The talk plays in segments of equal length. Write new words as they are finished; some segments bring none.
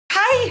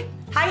Hi!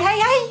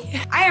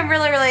 Hi! I am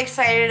really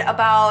excited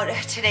about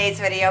today's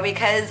video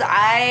because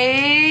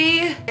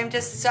I am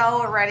just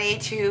so ready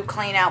to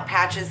clean out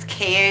Patch's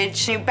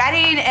cage. New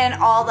bedding and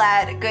all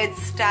that good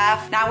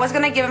stuff. Now I was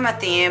gonna give him a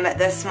theme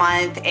this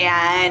month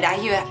and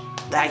Oh,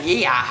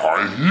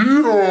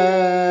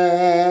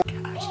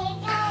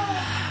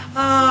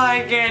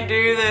 I can't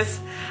do this.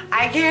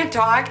 I can't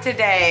talk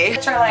today.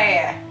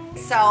 Charlie.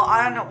 So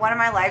on one of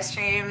my live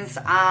streams,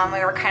 we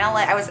were kind of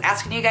like, I was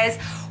asking you guys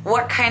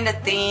what kind of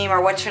theme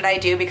or what should I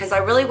do because I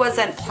really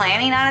wasn't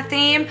planning on a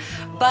theme.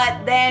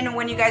 But then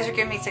when you guys were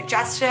giving me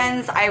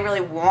suggestions, I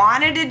really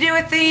wanted to do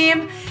a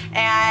theme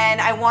and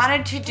I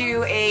wanted to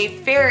do a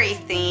fairy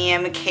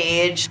theme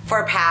cage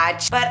for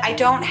Patch, but I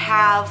don't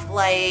have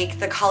like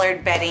the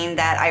colored bedding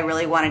that I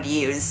really wanted to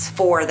use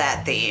for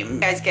that theme. You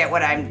guys get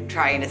what I'm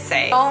trying to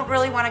say. I don't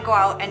really want to go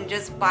out and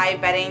just buy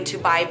bedding to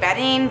buy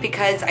bedding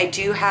because I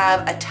do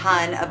have a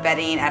ton of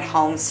bedding at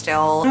home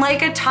still.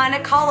 Like a ton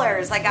of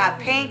colors. I got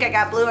pink, I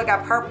got blue, I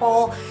got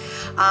purple.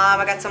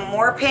 I got some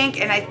more pink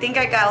and I think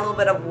I got a little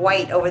bit of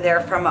white over there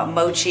from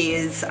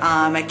Mochi's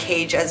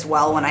cage as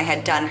well when I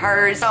had done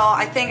hers. So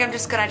I think I'm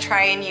just gonna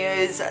try and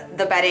use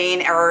the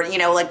bedding or you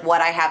know like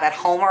what I have at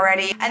home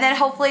already. And then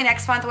hopefully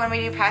next month when we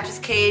do Patch's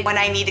cage, when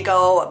I need to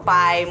go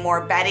buy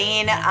more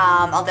bedding,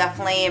 I'll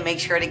definitely make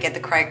sure to get the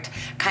correct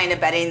kind of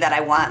bedding that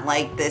I want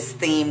like this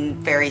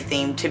theme, fairy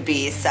theme to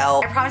be.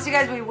 So I promise you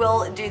guys we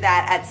will do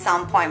that at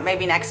some point,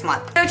 maybe next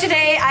month. So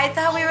today I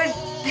thought we would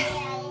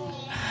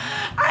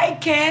I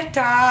can't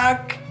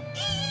talk.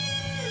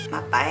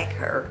 My back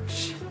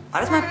hurts. Why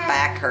does my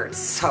back hurt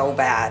so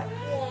bad?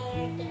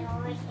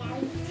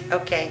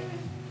 Okay.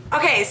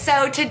 Okay,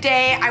 so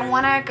today I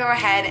want to go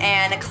ahead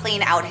and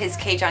clean out his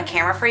cage on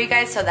camera for you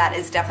guys. So that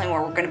is definitely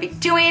what we're going to be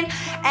doing.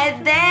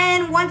 And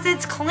then once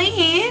it's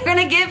clean, we're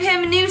going to give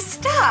him new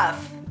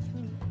stuff.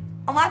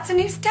 Lots of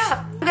new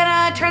stuff. I'm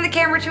gonna turn the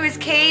camera to his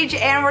cage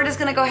and we're just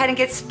gonna go ahead and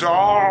get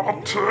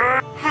started.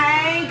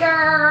 Hey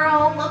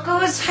girl, look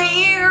who's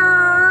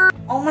here.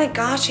 Oh my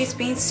gosh, he's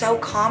being so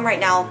calm right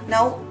now.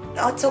 No,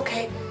 it's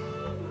okay.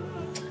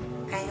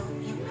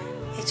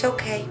 It's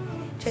okay.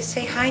 Just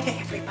say hi to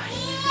everybody.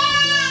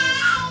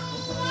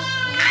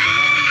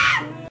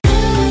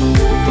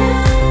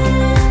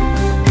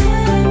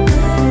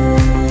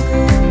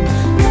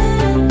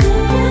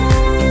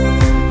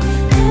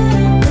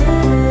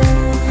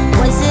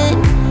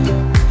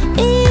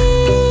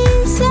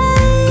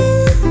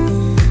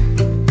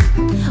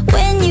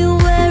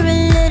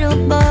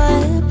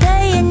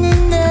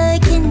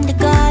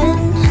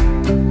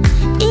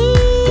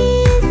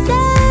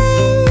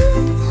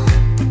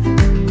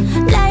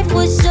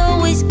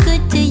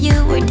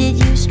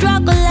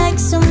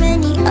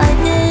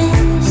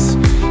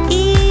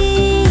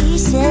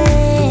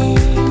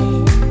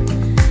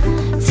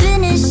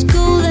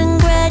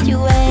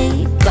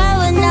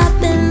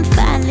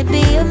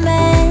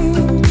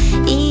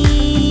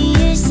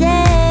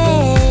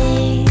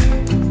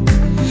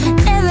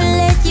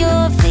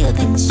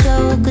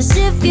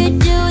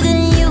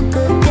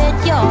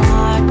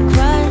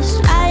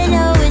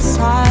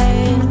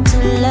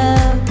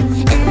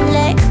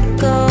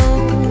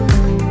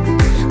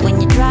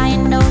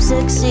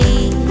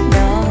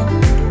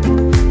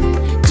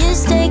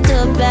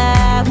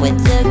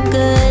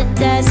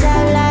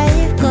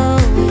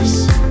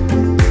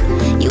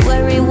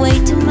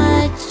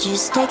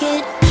 Just take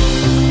it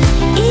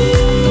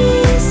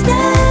easy.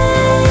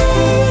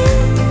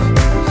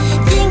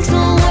 Things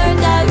will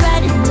work out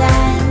right in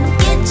time.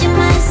 Get your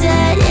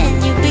mindset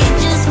and you'll be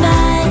just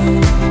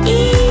fine.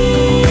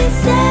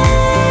 Easy.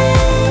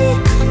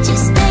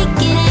 Just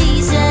take it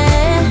easy.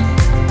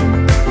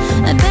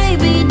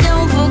 Baby,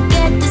 don't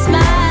forget to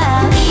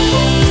smile.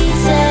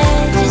 Easy.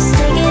 Just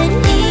take it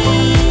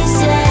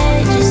easy.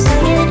 Just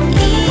take it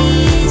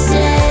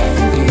easy.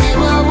 And it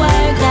will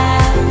work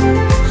out.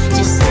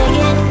 Just take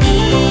it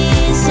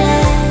easy.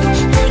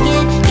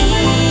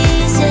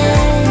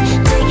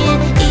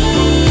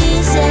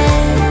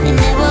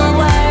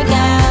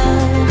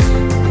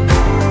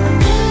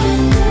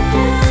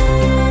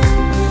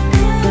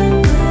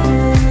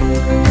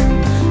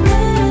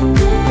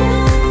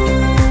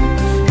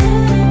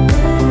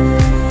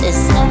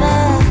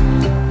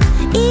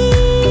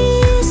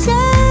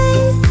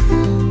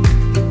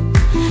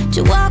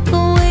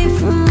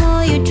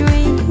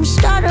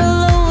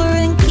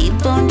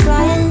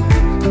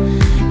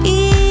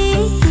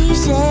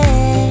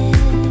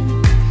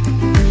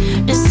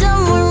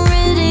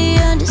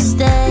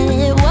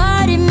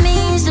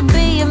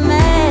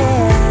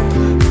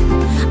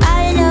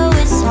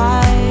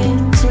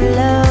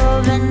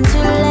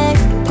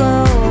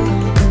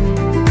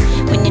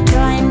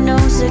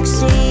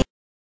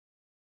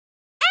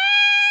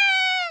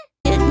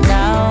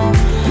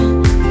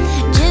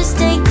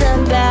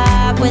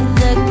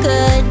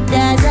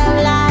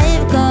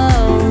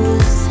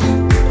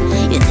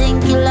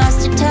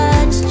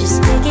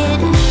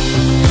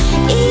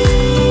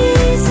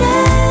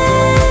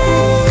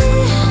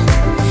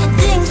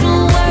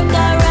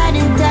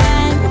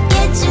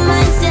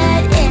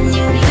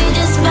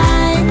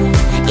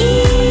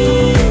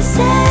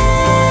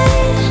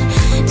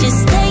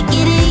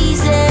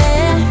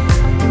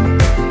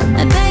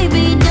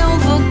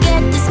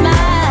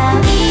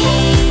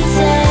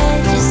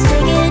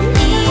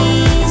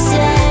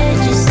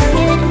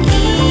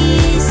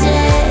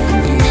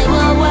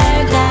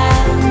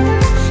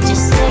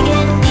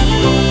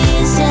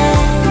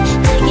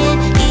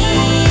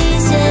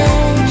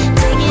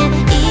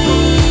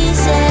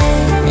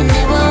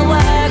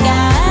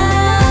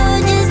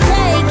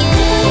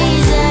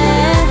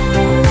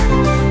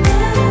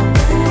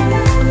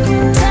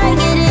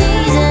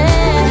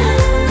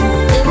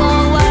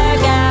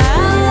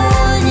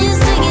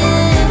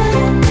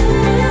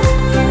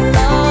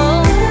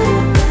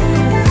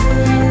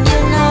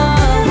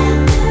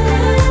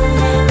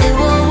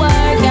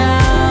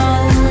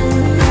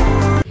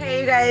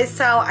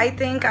 I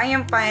think I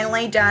am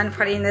finally done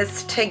putting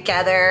this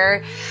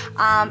together.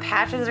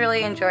 Patch is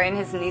really enjoying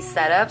his new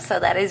setup, so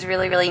that is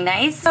really, really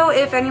nice. So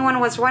if anyone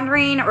was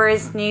wondering or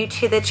is new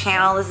to the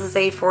channel, this is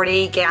a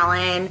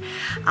 40-gallon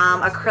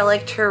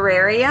acrylic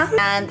terrarium,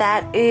 and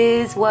that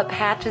is what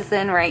Patch is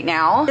in right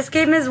now. Just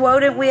gave him his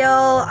rodent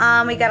wheel.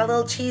 We got a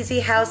little cheesy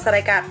house that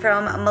I got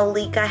from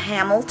Malika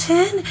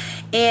Hamilton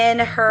in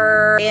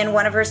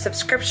one of her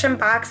subscription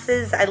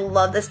boxes. I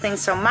love this thing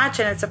so much,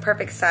 and it's a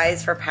perfect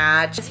size for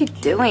Patch. What's he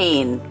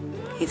doing?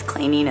 He's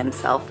cleaning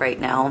himself right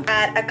now.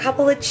 Got a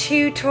couple of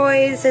chew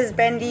toys, his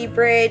bendy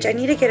bridge. I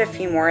need to get a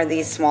few more of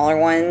these smaller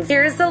ones.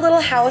 Here's the little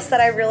house that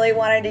I really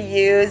wanted to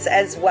use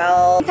as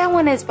well. That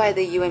one is by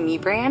the You and Me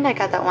brand. I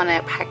got that one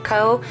at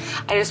Petco.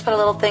 I just put a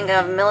little thing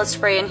of millet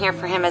spray in here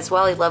for him as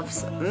well. He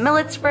loves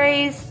millet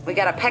sprays. We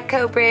got a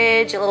Petco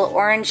bridge, a little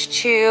orange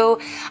chew.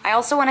 I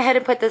also went ahead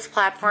and put this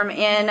platform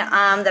in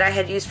that I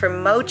had used for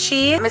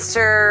Mochi.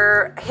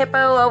 Mr.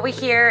 Hippo over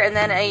here, and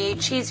then a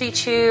cheesy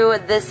chew.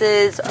 This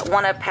is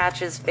one of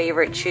Patch's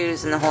favorite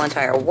chews in the whole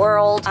entire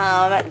world.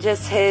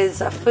 Just his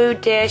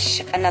food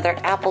dish, another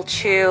apple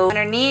chew.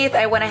 Underneath,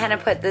 I went ahead and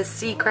put this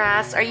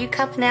seagrass. Are you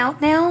cupping out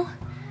now?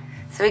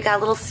 So we got a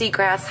little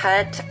seagrass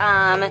hut,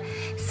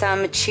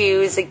 some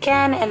chews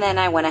again, and then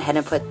I went ahead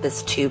and put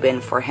this tube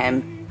in for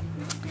him.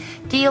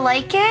 Do you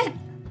like it?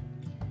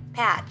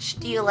 Patch,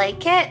 do you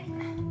like it?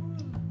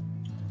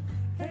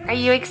 Are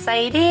you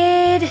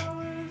excited?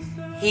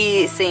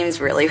 He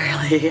seems really,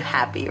 really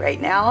happy right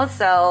now,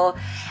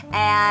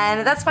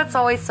 and that's what's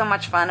always so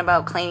much fun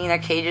about cleaning their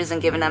cages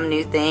and giving them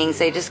new things.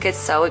 They just get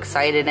so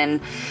excited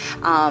and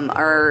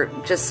are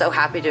just so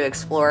happy to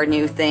explore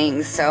new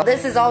things. So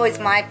this is always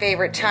my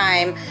favorite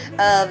time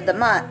of the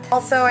month.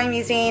 Also, I'm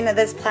using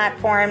this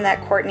platform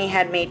that Courtney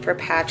had made for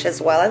Patch as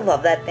well. I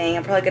love that thing.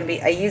 I'm probably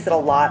gonna I use it a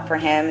lot for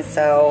him,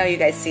 so I know you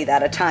guys see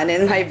that a ton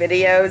in my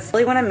videos. I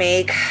really wanna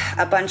make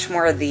a bunch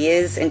more of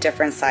these in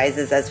different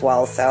sizes as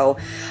well, so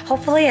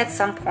hopefully at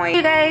some point.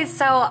 You guys,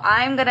 so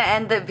I'm gonna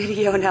end the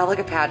video now. Look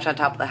at Patch on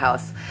top of the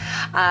house.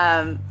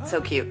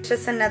 So cute.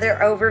 Just another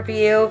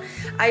overview.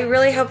 I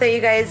really hope that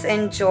you guys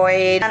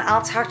enjoyed, and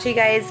I'll talk to you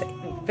guys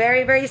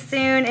very, very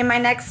soon in my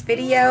next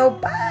video.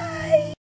 Bye!